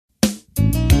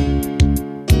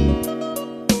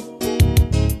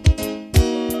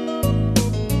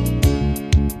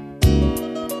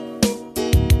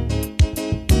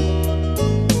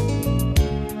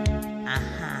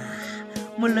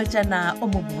molaetšana o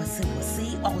mo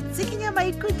bose-bose wa go tsekinya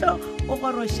maikutlo o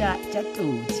goroša tša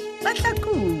todi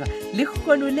batlakong le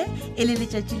kgonole e le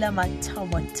letšatši la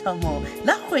mathomo-thomo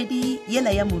la kgwedi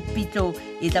yela ya mopitlo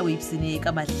e tla websene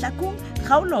ka mahlakong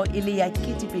kgaolo e le ya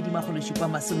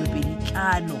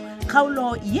 2025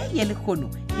 kgaolo ye ye lekgono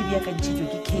e beakantšitšwe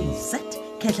ke KZ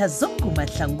kgetla zonku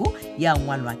mahlangu ya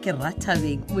ngwalwa ke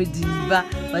Rathabeng Modiba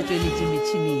ba tšweletše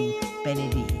metšhineng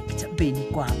Benedict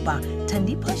Benikwapa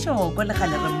Thandiphošoko le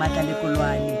gale re matla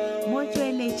lekolwane mo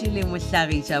tšweletše le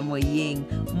mohlagiša moyeng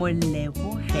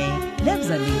Moleboge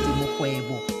Lebza Ledi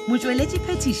Mokgwebo motšweletše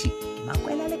phetiši ke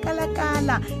Makwela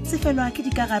Lekalakala sefelwa ke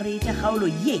dikagare tša kgaolo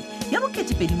ye ya bo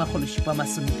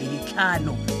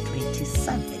 2025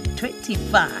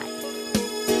 27-25.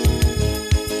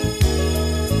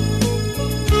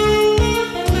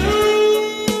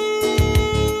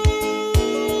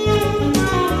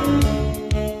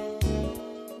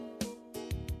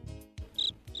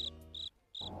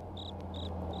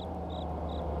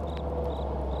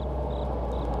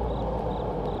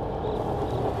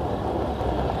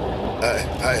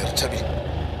 Thabile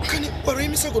kani wa re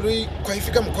emisa goloi kwa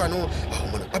ifika mkhwano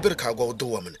mona a bere ka go o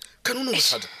doa mona kana o no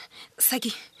bothata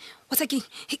Saki wa saki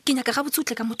ke nyaka ga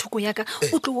botsutle ka mothoko yaka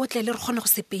o tlo o tle le re kgone go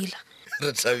sepela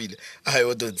re Thabile ai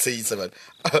o don't say it's about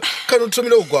kana o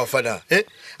thomile o go afana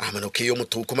mana okay yo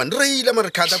mothoko man re ile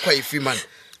mara khata kwa ifi man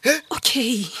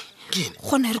okay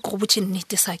gona re go botse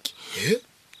nnete Saki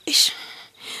ish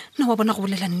no wa bona go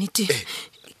bolela nnete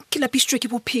ke lapisitswe ke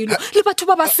bophelo le batho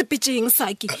ba ba sepetseng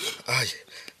Saki ai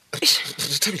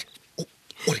Thabile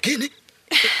o re kene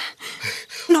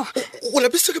no o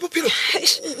lapisitswe ke bophelo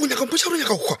o nyaka mpotsa gore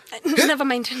nyaka go never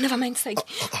mind Saki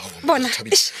bona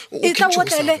e tla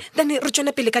wotlele then re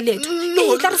tswele pele ka leeto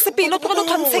e tla re sepelo tlo go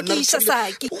tshwantsha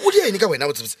Saki o di ene ka wena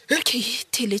botsebotse okay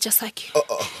teleja Saki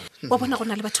wa bona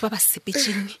gona le batho ba ba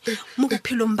sepetseng mo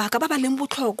bophelong ba ka ba ba leng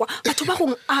botlhokwa batho ba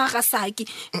gong aga Saki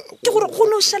ke gore go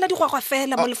no shela digwagwa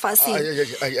fela mo lefaseng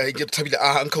ai ke Thabile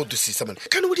a nka o dusisa man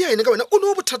kana o di ene ka wena o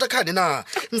no bothata khane na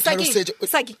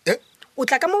Saki o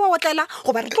tla ka mo wa otlela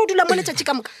go ba re tlo dula mo letšatši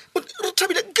ka moka re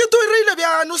Thabile ke to re ile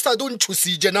bjano sa do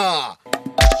ntshusije na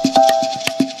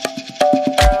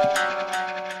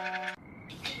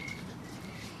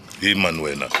man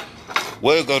wena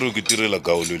wa ka re ke tirela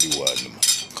ka o le liwane ma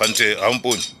kante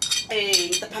amponi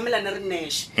ngitaphamela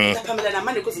nerinesh ngitaphamela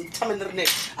manje kuze ngithamela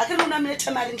nerinesh akere una mina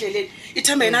thema indleleni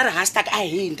ithema yena ari hashtag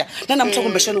ahinda nanamhla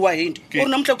kumbeshana wahinda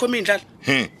urinamhla khomi indlala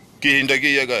ke hinda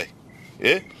ke ya kai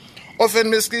often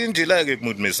miskin dila ke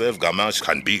mut myself gamash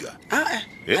can bigger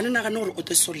anina kana gore o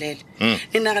tesolele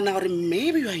nna kana gore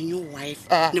maybe you are new wife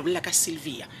ne bolla ka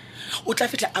Sylvia o tla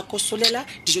fitla a kosolela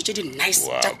dijo tse di nice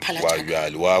tsa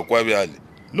phalatana wa kwa byale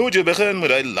no je begen mo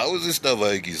dai lousy stuff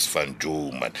like is fan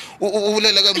jo man o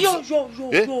bolela ka yo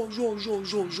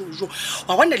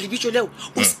wa wona lebitso leo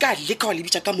o ska le ka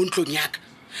lebitsa ka montlong yaka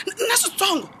nna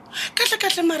setsongo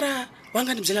kahle mara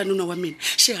wanga ni byela nuna wa mina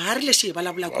xihari lexi hi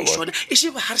vulavula ku xona I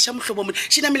xivahari xa muhlovo mune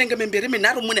xi na milenge membirhi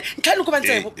minharhu mune ntlhanu ku va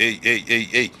ntsebo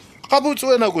ga botse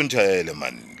wena ko nthaele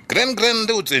man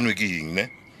grand o tsenwe ke eng ne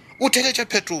o theletša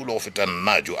petrol o feta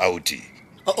nnajo out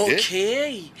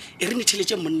okay e re ni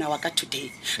theletše monna wa ka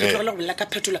today re tlogela go bolela ka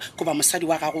petrol go ba mosadi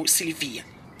wa gago Sylvia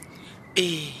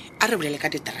a re bolele ka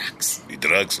di-drugs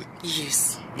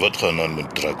yes what ganon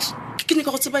with drugs ke ne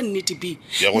ka go tseba nnete B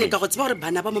ne ka go tseba gore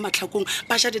bana ba mo matlhakong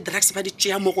ba ja di-drugs ba di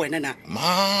tšea mo go wena na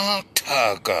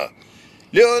mathaka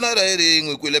le yona ra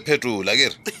ereng o kwele petrol a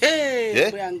kere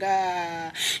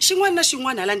yanga xin'wana na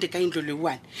xin'wana hala ndeka yindlo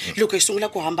leyiwani loko hi sungula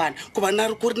ku hambana ku va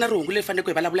na ku ri na rihungu leyi fanele ku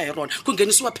hi vulavula hi rona ku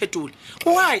nghenisiwa petrol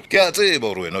why ke a tseba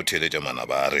gore wena o theletša mana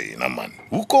ba rena man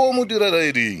o ko mo direla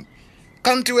ereng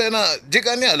kanti wena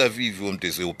jekane ala vivi o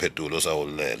mtese o petrol o sa go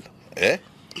llela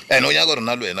ene o nyaka gore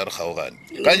na le wena re kgaogane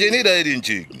kanje ni da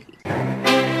edintšhekni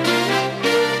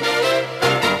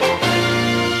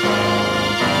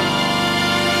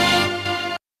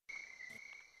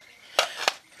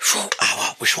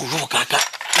Bošoro kaka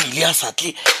ile a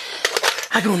satle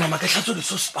a ke rona makatlhatso le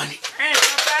so spane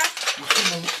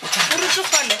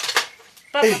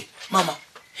papa mama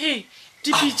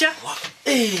dipitša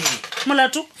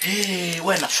molato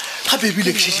wena gape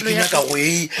ebile ke šešo ke nyaka go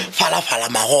falafala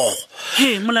magogo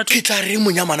molato ke tla re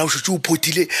monyamana o šotse o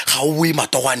photile ga o boe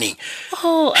matogwaneng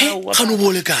gane o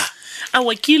bole ka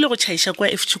awa ke ile go tšhaiša kwa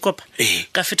Fedšhikopa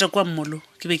ka feta kwa mmolo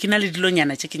ke be ke na le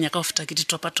dilonyana tše ke nyaka go feta ke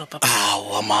ditopa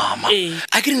awa mama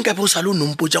a ke reng kape o sa le o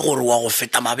nompotsa gore wa go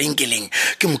feta mabenkeleng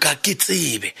ke moka ke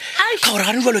tsebe ka gore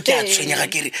gane jalo ke a tshwenyega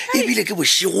kere ebile ke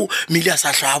bošego mmile a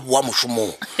sa hlwa a boa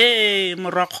mošomong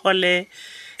morwakgole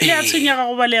le a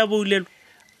tshwenyega go ba le ya boulelo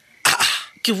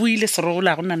ke buile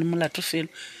serogola go na le molato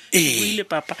felo ile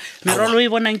papa merolo e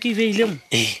bonang ke beile mo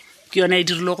ke yona e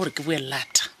dirile gore ke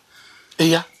boelata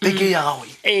eya beke ya gago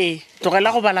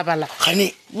tlogela go balabala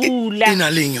gane bula e na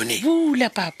leng yone bula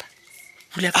papa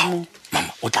bula ka mo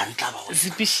mama o tla ntla ba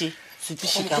zipishe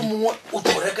ka mongwe o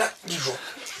tlo reka dijo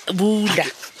bula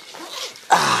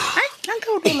ai nka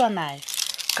o tolwa nae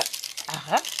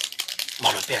aha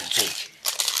malope a ntse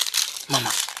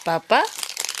mama papa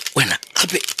wena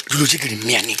gape dilo tse ke di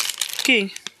mmeane keng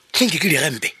tlhenke ke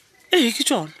digempe ke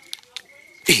tsona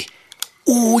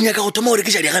o nyaka go thoma go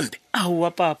rekisa digempe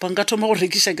aowa papa nka thoma go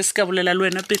rekisa ke se ka bolela le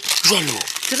wena pele jalo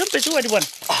digempe tse wa di bona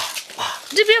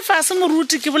di bee fase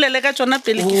moruti ke bolele ka tsona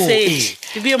pele ke fedi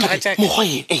di bee mogatšaka mokgwa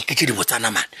ke tse di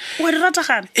botsana mane wa di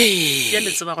ratagana ya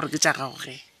le tseba gore ke tša gago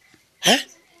ge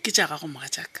ke tša gago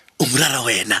mogatšaka o morara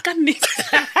wena ka nnete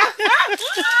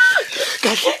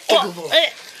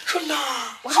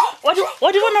wa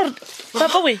di bona gore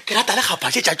papa we ke rata le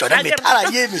gapatše tša tsona metala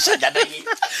ye mesajana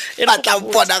e ba tla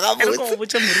mpona ga go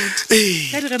botse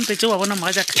moruti ya digempe tse wa bona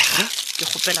mogatšaka ke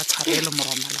kgopela tshwarelo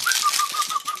moromalo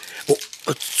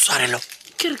tshwarelo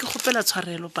ke re ke kgopela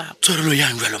tshwarelo papa tshwarelo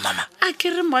yang jalo mama a ke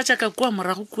re mogatšaka kua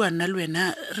morago kua nna le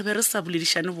wena re be re sa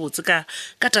boledišane botse ka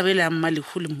tabele ya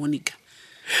mmalego le monica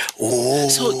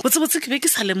so botsebotse ke be ke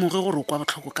sa lemoge gore o kwa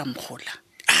botlhoko ka mokgola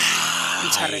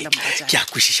ke a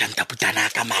kwešiša ntaputana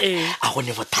ka mane a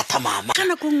gone bothata mama ka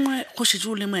nako nngwe go šetse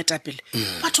o le moetapele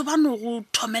batho ba no go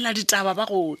thomela ditaba ba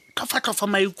go tlhofa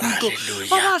maikutlo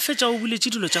ba ba fetša o buletše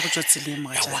dilo tša go tšwa tseleng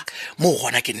mogatšaka mo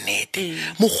gona ke nnete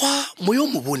mokgwa moyo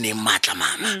mo boneng maatla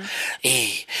mama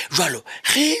jalo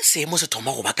ge seemo se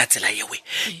thoma go ba ka tsela yewe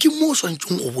ke mo o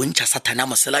swantšeng go bontšha sathana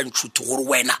moselantšhuthi gore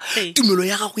wena tumelo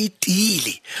ya gago e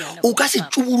tiile o ka se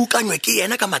tsubolukanywe ke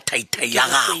yena ka mathaithai ya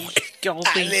gagwe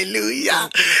halleluja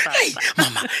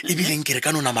mama ebileng ke re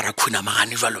ka nona marakhuna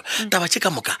magane jalo taba tše ka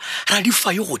moka ra di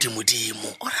fa yo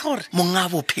godimodimo monga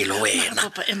bophelo wena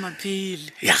papa ema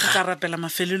pele ya ka rapela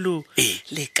mafelelo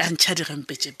le kantšha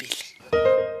digempe tše pele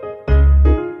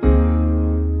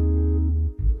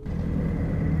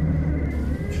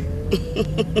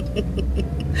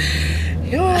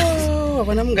yo wa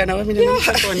bona mngana wa mina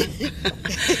namhlakona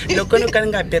loko ni ka ni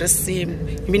nga beri simu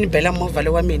ivi ni bela movha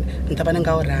lo wa mina ni ta va ni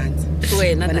nga wu rhandzi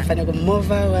wena ni fanele ku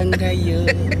movha wa nga yo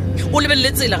o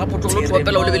lebeletsela ga potolo tlo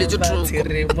pela o lebeletse thuko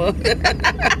rebo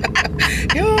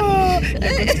yo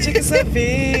loko ni chekisa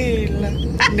vila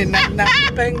ni na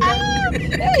penga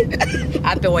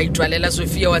ape wa itwalela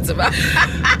Sofia wa tseba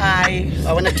ai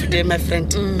wa bona today my friend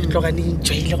tloga ni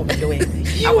enjoyile go bele wena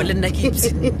a wa le nna ke ipsi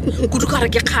kudu ka re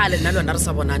ke khale nna lona re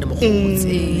sa bonane mo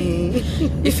gotse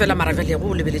e fela maravele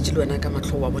go lebeletse lona ka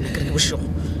matlho wa bona ke re bošego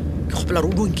ke gopela re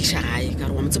o donkisha gae ka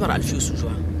re wa motse bara Alfios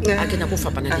jwa a ke nya go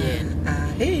fapana le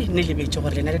yena ne lebetse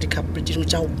gore lena le dikhapo dingwe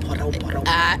tša go phora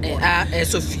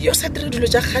Sofia o sa dire dilo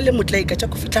tša gale motlaika tša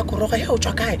go fitla koroga ya o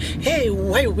tswa kae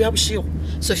why o ya bošego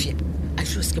Sofia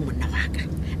Alfios ke monna wa ka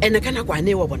ene ka nako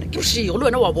ane wa bona ke bošego le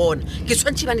wena wa bona ke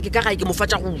tshwantšhe bane ke ka gae ke mo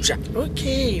fatša go ja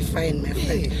okay fine my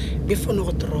friend before no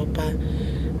go dropa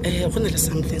go na le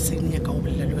something se nya ka go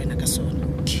bolela le wena ka sona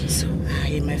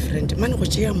ai my friend mane go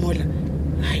tšea mola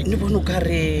ai ne bona o ka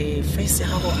re face ya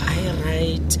gago ai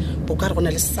right o ka re go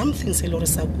na le something se le gore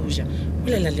sa kuja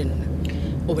bolela le nna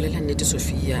o bolela nnete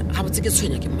Sofia ga botse ke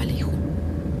tshwenya ke mmalego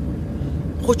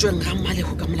go tsweng ga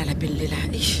mmalego ka molalapeng lela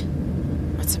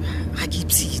wa tseba ga ke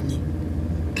ipsine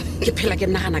ke phela ke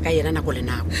nagana ka yena nako le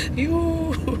nako yo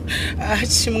a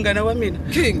tshimongana wa mina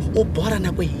o bora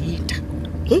nako hita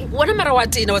wona mara wa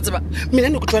tena wa tseba mina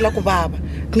ne go tlwela go baba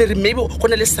ne re maybe go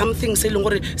na le something se leng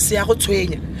gore se ya go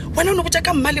tshwenya wena o ne go tša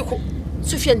ka mmalego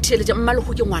Sofia ntheletse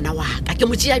mmalego ke ngwana wa ka ke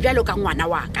mo tšea bjalo ka ngwana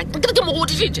wa ka ke mo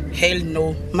godisitše hell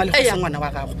no mmalego se ngwana wa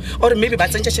gago or maybe ba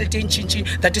tsentša tšhelete e ntšintši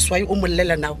that is why o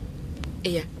mollela now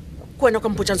eya ke wena o ka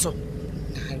mpotšang song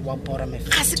wa bora my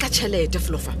friend ga se ka tšhelete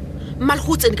flofa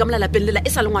mmalego o tsene ka molalapeng lela e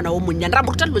sa le ngwana o monnyane ra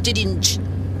mo ruta dilo tše dintšhi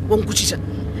wa nkwešiša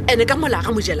ene ka mola ga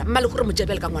mojela mmalego re mojea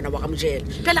bjale ka ngwana wa ga mojela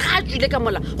bjale ga a tswile ka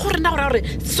mola gore na gore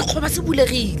sekgoba se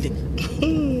bulegile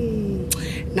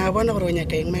na bona gore o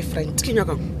nyaka eng my friend ke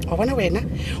nyakang wa bona wena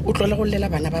o tlole go llela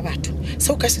bana ba batho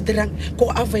se o ka se dirang ko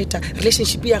go avoida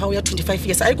relationship ya gago ya 25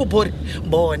 years a e go bore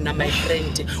bona my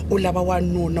friend o laba wa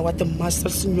nona wa the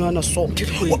muscles nyana so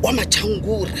wa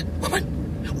machangura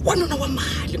wa nona wa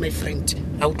mali my friend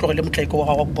a o tlogele motlaiko wa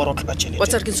gago boro tlhoka tšhelete wa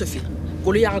tsara ke Sofia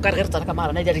koloi ya ga ka re tsana ka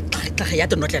mara na di tlhaga ya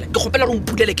tenotlela ke gopela re o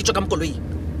mpulele ke tswa ka mokoloi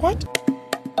what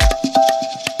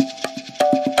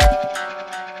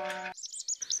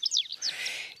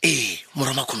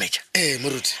moroma khometša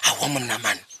moruti a wa monna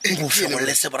mane go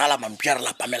fegolle se borala mampi a re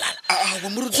lapamelala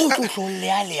go tlotlolle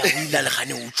a le ya o ile le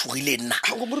gane o tshogile nna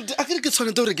moruti a kere ke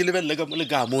tshwanete gore ke lebelele ka mo le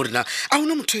ka mo rena a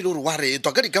ona motho e le gore wa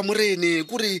retwa ka dikamorene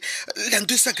kore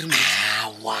lanto e sa kere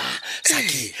awa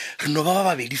sake re no ba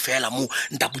babedi fela mo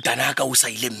ntaputana ka o sa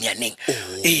ile mmeaneng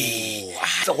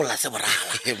tle go la se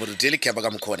borala moruti e le keba ka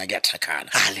mokgona ke a thakana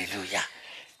halleluja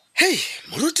hei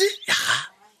moruti yaga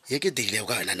ye ke deilego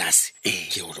ka yona nase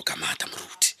ke olo ka mata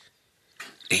moruti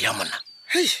ya monna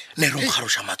hei ne re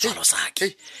nkgaroša matswalo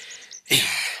sake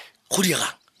go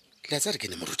diegang le a tsa re ke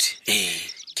ne moruti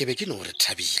ke be ke no re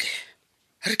thabile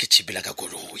re ke tšhipela ka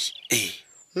koloi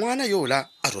ngwana yola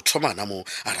a re thomana mo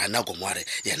a ra nako mo a re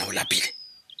yena o lapile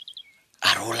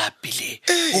a re o lapile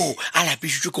a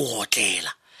lapišitšwe ke go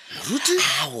otlela moruti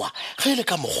awa ge e le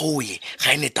ka mogoye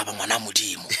ga e netaba ngwana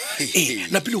modimo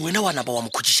napile wena wa napa wa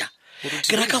mokhutsiša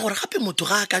ke raka gore gape motho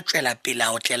ga a ka tswela pele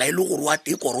a otlela e le gore wa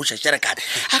tee kore o šešerekane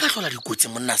a ka tlhola dikotsi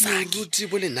monna sake moruti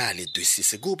bo le na le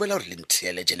dusise ke opela gore le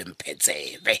ntheeletse le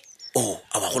mphetsebe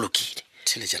a wa go lokile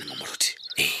theletšane mo moruti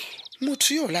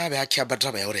motho yo la be a kea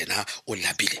bataba ya gore ena o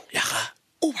lapile yaga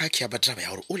o ba kea bataba ya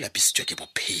gore o lapisitswe ke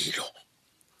bophelo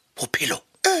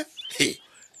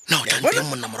na o tlanteng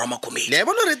monna morwa makomedi le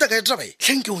bona re eta ka etabae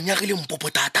tlhenke o nyagile mpopo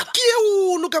tataba ke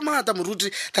eolo ka mata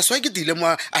moruti that's why ke dile mo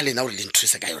a lena gore le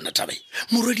nthuse ka yona tabae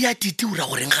morwedi a tite ora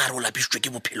goreng ga re o lapisitswe ke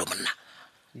bophelo monna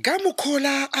ka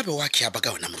mokgola a be wa kheapa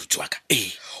ka yona moruti wa ka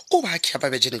o ba kheapa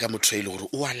bejene ka motho e le gore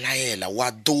o a laela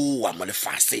wa doa mo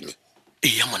lefasene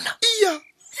ya monna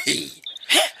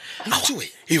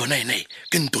moruti yona ene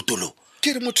ke ntotolo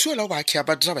ke re motho yola o ba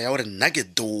kheapa taba ya gore nna ke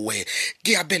doe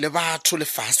ke abele batho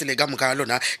lefase le ka moka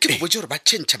lona ke bo botse gore ba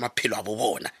tšhentšha maphelo a bo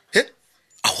bona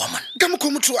awa man ka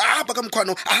mokgwa motho a ba ka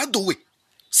mokgwano a doe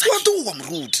wa doa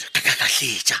moruti ka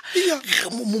tletša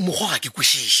mokgwa ga ke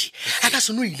kwešiše a ka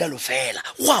seno ilalo fela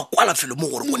go a kwala felo mo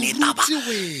gore bone taba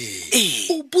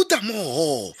o buta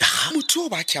mogo motho o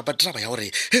ba kheapa taba ya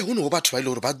gore o ne o batho ba ile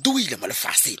gore ba doile mo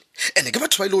lefaseng ande ke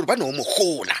batho ba ile gore ba ne o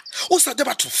mogola o sate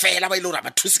batho fela ba ile gore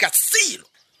ba thuse ka selo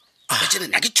bajene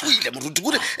nna ke tšhoile moruti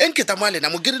kore enketa mo a lena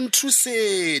mo ke re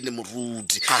nthusene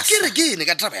moruti ke re ke ene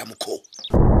ka taba ya mokgwa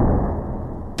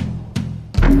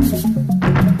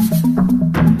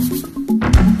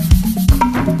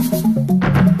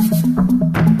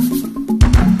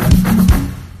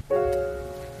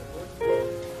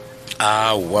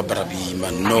awa brabima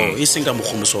no e seng ka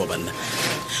mokgomoso wa banna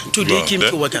today ke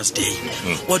mke workers day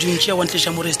wa dinkea wa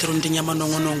ntleša mo restauranteng ya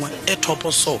manongwanongwa e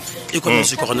topo so e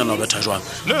komosiko gona no betha jwang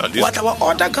wa tla wa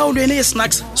order kaolo ene e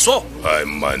snacks so ai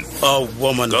man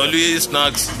woman kaolo e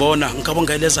snacks bona nka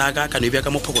bonga ile zaka ka no bia ka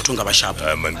mophokothong ka ba sharp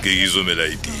ai man ke izomela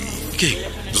id ke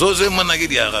zoze mana ke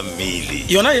dia ga mmele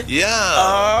yona ya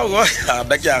wa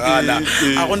ba ke agana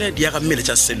a gone dia ga mmele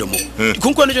tša selo mo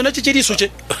dikhunkwane tsona tše di sotše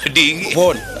ding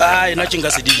bona ai na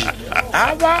tšenga se di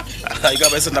aba ai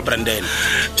ka ba se na Brandon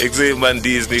exe man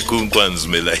Disney kunkwans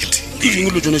melite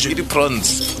ding lo tsone di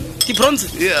prawns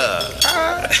yeah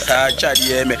cha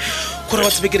di eme gore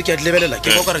wa tsebe ke re ke a dilebelela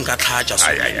ke go ka re nka tlhatša so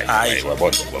ai wa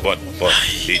bon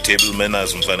the table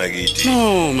manners mfana ke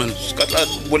no man ka tla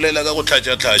bolela ka go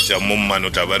tlhatša mo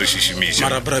mmano tla ba re shishimisha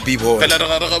mara brabi bona pela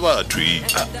re ga batho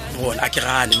bona a ke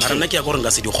gane mara nna ke ya gore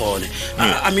nka se di gone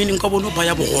I mean nka bono ba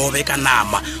ya bogobe ka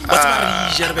nama wa tseba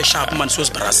re je re be sharp man so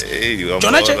sbras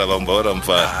jona tše ba mbora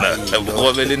mfana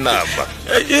bogobe le nama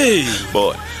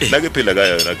bona nna ke phela ka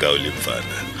yona ka o le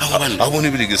mfana a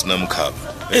bone bile ke sena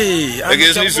mkhaba a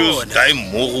ke se so dai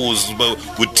mogos ba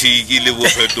botiki le bo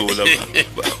fetola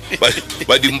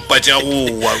ba dimpatša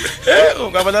go wa o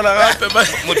ka bolela gape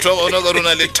motho ona ka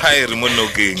rona le tire mo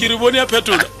nokeng ke re bone ya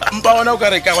phetola mpa ona o ka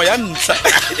re ka go ya ntla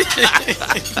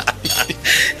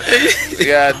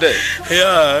ya de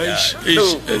ya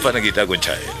mfana ke ta go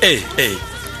tšhaela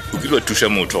o ke lo thuša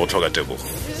motho go tlhoka tebo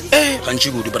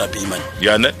gantši kudu bra payman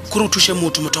yana kore o thuše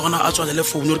motho gona a tswalele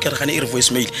phone o re ke re gane e re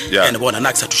voice mail ande bona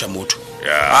na ke sa thuša motho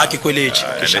a ke kweletše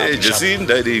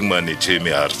jesindading mane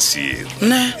tšheme hartsier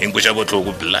enkoša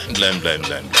botlhoko blind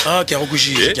ke ya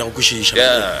go kwešiša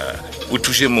o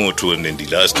thuše motho and then the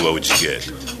last wa o jikela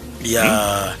ya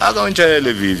a ka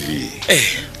ontšhaele vivi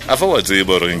a fa wa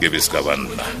tseba gore nke be se ka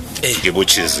banna ke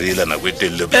botšhezela nako e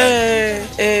telele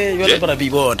yona bra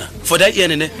bona for that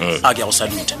yenene a ke ya go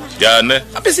saluta yane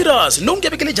ape serious no nke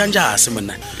be ke le janjase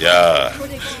monna ya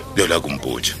bjela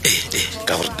kumpotša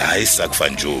ka gore dae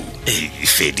sakfanjo e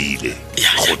fedile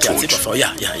go thotšo ya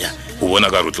o bona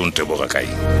ka re o tlo nteboga kae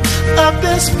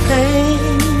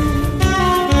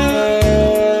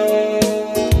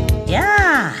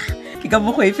ya ke ka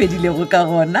mokgwa e fedilego ka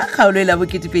gona kgaolo e la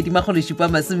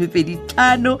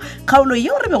bo2,250 kgaolo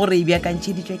yeo re be gore e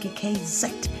beakantšheditšwe ke KZ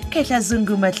ketla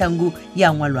zungu mahlangu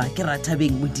ya ngwalwa ke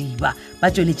Rathabeng Modiba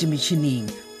ba tsweletše metšhineng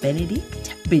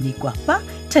Benedict Benikwapa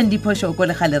Thandiphošoko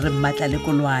le gale re mmatla le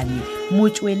kolwane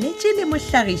motsweletše le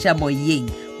mohlagiša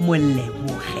moyeng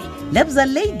Moleboge Lebza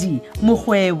Lady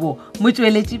Mokgwebo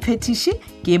motsweletše phetiši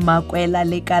ke Makwela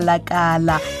le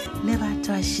Kalakala le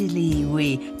batho a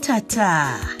šhelewe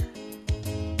tata.